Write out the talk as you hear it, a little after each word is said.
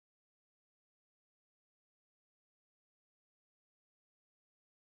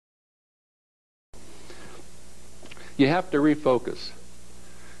You have to refocus.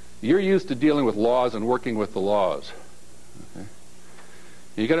 You're used to dealing with laws and working with the laws. Okay?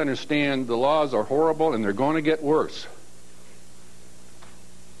 You got to understand the laws are horrible and they're going to get worse.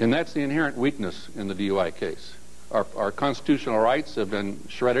 And that's the inherent weakness in the DUI case. Our constitutional rights have been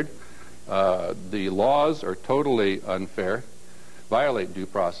shredded. The laws are totally unfair, violate due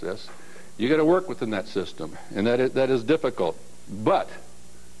process. You got to work within that system, and that is difficult. But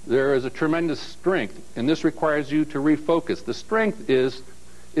there is a tremendous strength, and this requires you to refocus. The strength is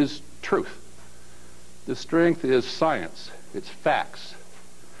truth. The strength is science. It's facts.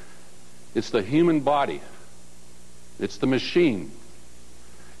 It's the human body. It's the machine.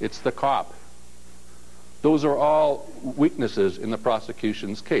 It's the cop. Those are all weaknesses in the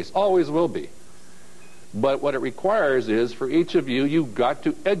prosecution's case. Always will be. But what it requires is, for each of you, you've got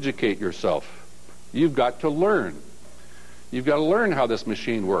to educate yourself. You've got to learn. You've got to learn how this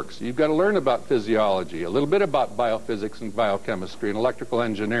machine works. You've got to learn about physiology, a little bit about biophysics and biochemistry and electrical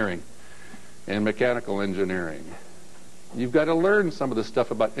engineering and mechanical engineering. You've got to learn some of the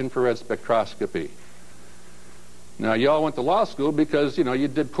stuff about infrared spectroscopy. Now, you all went to law school because, you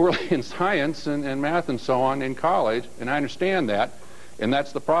did poorly in science and math and so on in college, and I understand that, and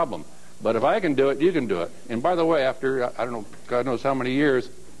that's the problem. But if I can do it, you can do it. And by the way, after, I don't know, God knows how many years,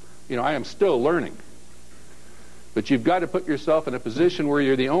 I am still learning. But you've got to put yourself in a position where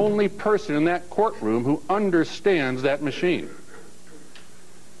you're the only person in that courtroom who understands that machine.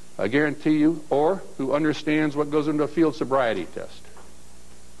 I guarantee you, or who understands what goes into a field sobriety test.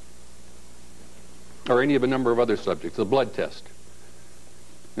 Or any of a number of other subjects, a blood test.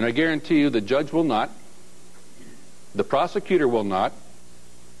 And I guarantee you the judge will not, the prosecutor will not,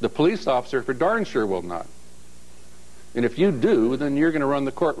 the police officer for darn sure will not. And if you do, then you're going to run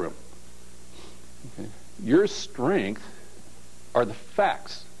the courtroom. Okay. Your strength are the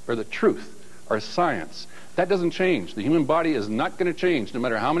facts, or the truth, or science. That doesn't change. The human body is not going to change no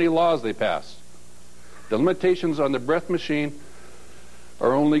matter how many laws they pass. The limitations on the breath machine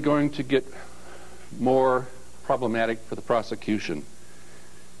are only going to get more problematic for the prosecution.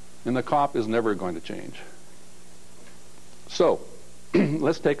 And the cop is never going to change. So,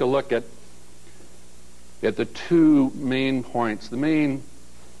 let's take a look at the two main points, the main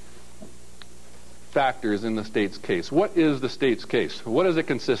factors in the state's case. What is the state's case? What does it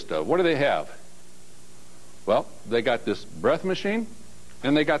consist of? What do they have? Well, they got this breath machine,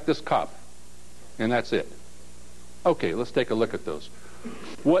 and they got this cop. And that's it. Okay, let's take a look at those.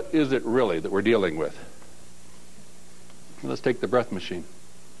 What is it really that we're dealing with? Let's take the breath machine.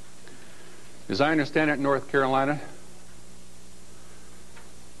 As I understand it in North Carolina,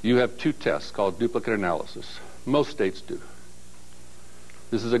 you have two tests called duplicate analysis. Most states do.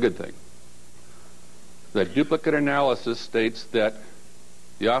 This is a good thing. That duplicate analysis states that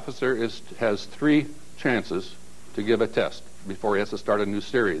the officer has 3 chances to give a test before he has to start a new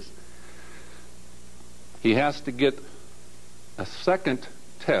series. He has to get a second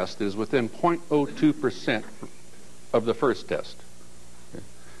test that is within 0.02% of the first test. Okay.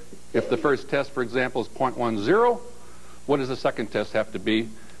 If the first test, for example, is 0.10, what does the second test have to be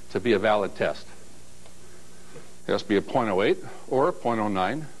a valid test? It has to be a 0.08 or a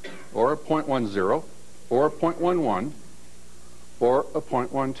 0.09 or a 0.10 or a 0.11 or a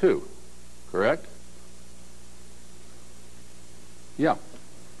 0.12. Correct? Yeah.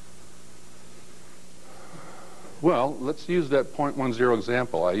 Well, let's use that 0.10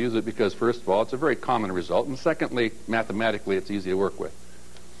 example. I use it because, first of all, it's a very common result, and secondly, mathematically, it's easy to work with.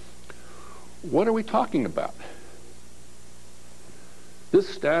 What are we talking about? This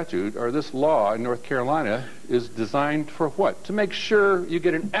statute, or this law in North Carolina, is designed for what? To make sure you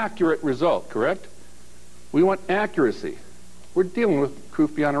get an accurate result, correct? We want accuracy. We're dealing with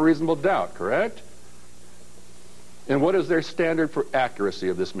proof beyond a reasonable doubt, correct? And what is their standard for accuracy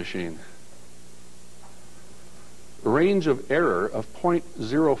of this machine? A range of error of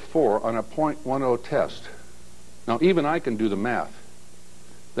 0.04 on a 0.10 test. Now, even I can do the math.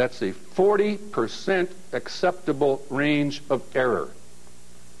 That's a 40% acceptable range of error.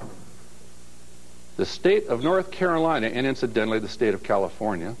 The state of North Carolina, and incidentally the state of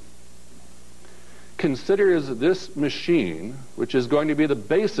California, considers this machine, which is going to be the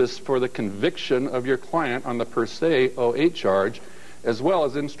basis for the conviction of your client on the per se 08 charge, as well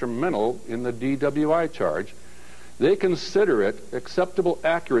as instrumental in the DWI charge, they consider it acceptable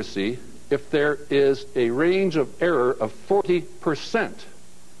accuracy if there is a range of error of 40%.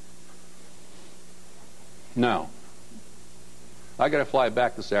 Now, I got to fly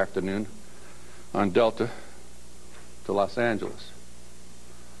back this afternoon on Delta to Los Angeles.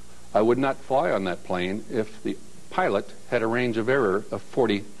 I would not fly on that plane if the pilot had a range of error of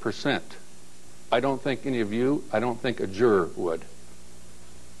 40%. I don't think any of you, I don't think a juror would.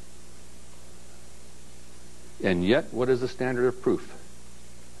 And yet, what is the standard of proof?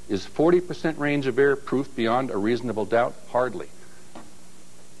 Is 40% range of error proof beyond a reasonable doubt? Hardly.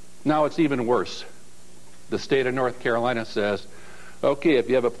 Now it's even worse. The state of North Carolina says, okay, if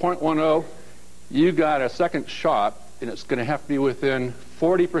you have a .10, you got a second shot, and it's going to have to be within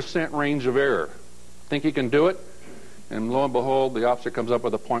 40% range of error. Think you can do it? And lo and behold, the officer comes up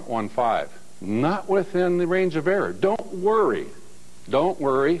with a .15. Not within the range of error. Don't worry. Don't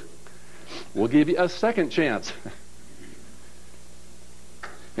worry. We'll give you a second chance.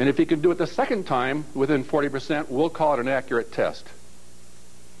 And if you can do it the second time within 40%, we'll call it an accurate test.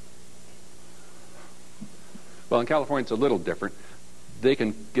 Well, in California, it's a little different. They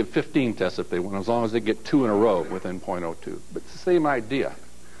can give 15 tests if they want, as long as they get 2 in a row within .02. But it's the same idea.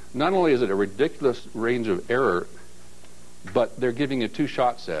 Not only is it a ridiculous range of error, but they're giving you 2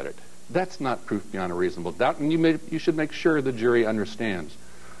 shots at it. That's not proof beyond a reasonable doubt, and you should make sure the jury understands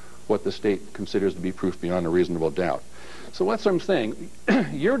what the state considers to be proof beyond a reasonable doubt. So what's I'm saying?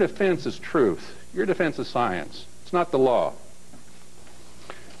 Your defense is truth. Your defense is science. It's not the law.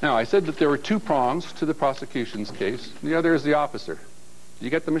 Now, I said that there were 2 prongs to the prosecution's case. The other is the officer. You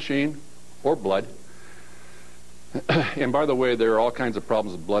get the machine or blood. And by the way, there are all kinds of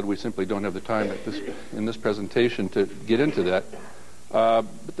problems with blood. We simply don't have the time in this presentation to get into that.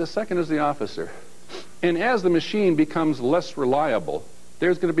 But the second is the officer. And as the machine becomes less reliable,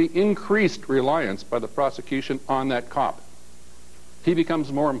 there's going to be increased reliance by the prosecution on that cop. He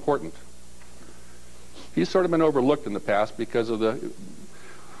becomes more important. He's sort of been overlooked in the past because of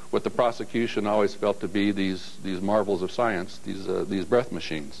what the prosecution always felt to be these marvels of science, these breath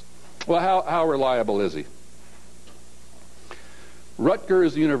machines. Well, how reliable is he?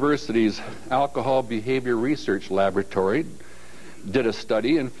 Rutgers University's Alcohol Behavior Research Laboratory did a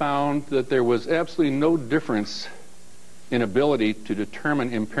study and found that there was absolutely no difference in ability to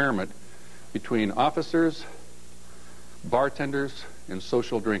determine impairment between officers, bartenders, and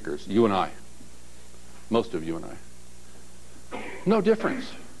social drinkers. You and I. Most of you and I. No difference.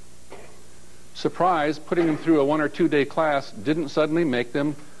 Surprise, putting them through a 1 or 2 day class didn't suddenly make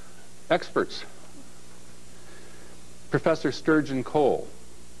them experts. Professor Sturgeon Cole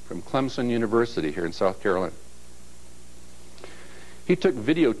from Clemson University here in South Carolina. He took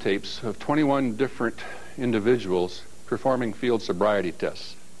videotapes of 21 different individuals performing field sobriety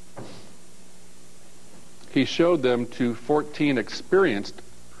tests. He showed them to 14 experienced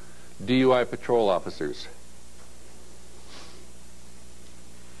DUI patrol officers.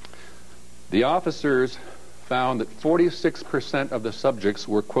 The officers found that 46% of the subjects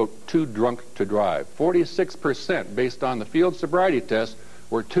were, quote, too drunk to drive. 46%, based on the field sobriety test,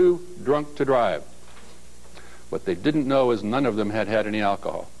 were too drunk to drive. What they didn't know is none of them had had any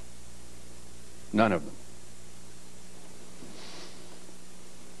alcohol. None of them.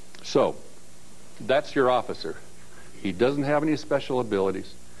 So, that's your officer. He doesn't have any special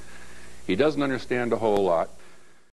abilities. He doesn't understand a whole lot.